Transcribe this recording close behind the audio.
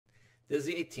This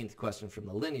is the 18th question from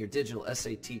the Linear Digital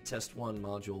SAT Test 1,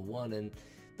 Module 1, and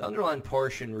the underlined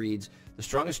portion reads, the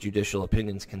strongest judicial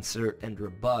opinions consider and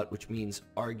rebut, which means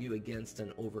argue against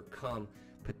and overcome,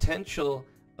 potential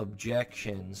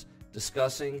objections,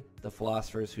 discussing the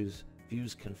philosophers whose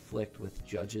views conflict with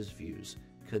judges' views,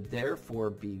 could therefore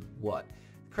be what?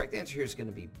 The correct answer here is going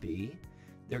to be B.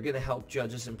 They're going to help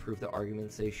judges improve the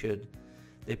arguments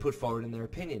they put forward in their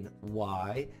opinion.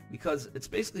 Why? Because it's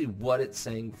basically what it's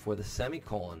saying before the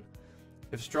semicolon.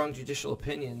 If strong judicial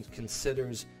opinion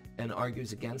considers and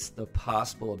argues against the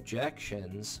possible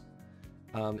objections,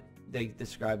 they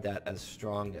describe that as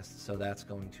strongest. So that's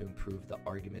going to improve the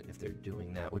argument if they're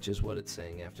doing that, which is what it's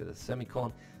saying after the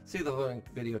semicolon. See the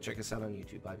video. Check us out on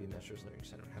YouTube, IB Masters Learning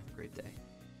Center. Have a great day.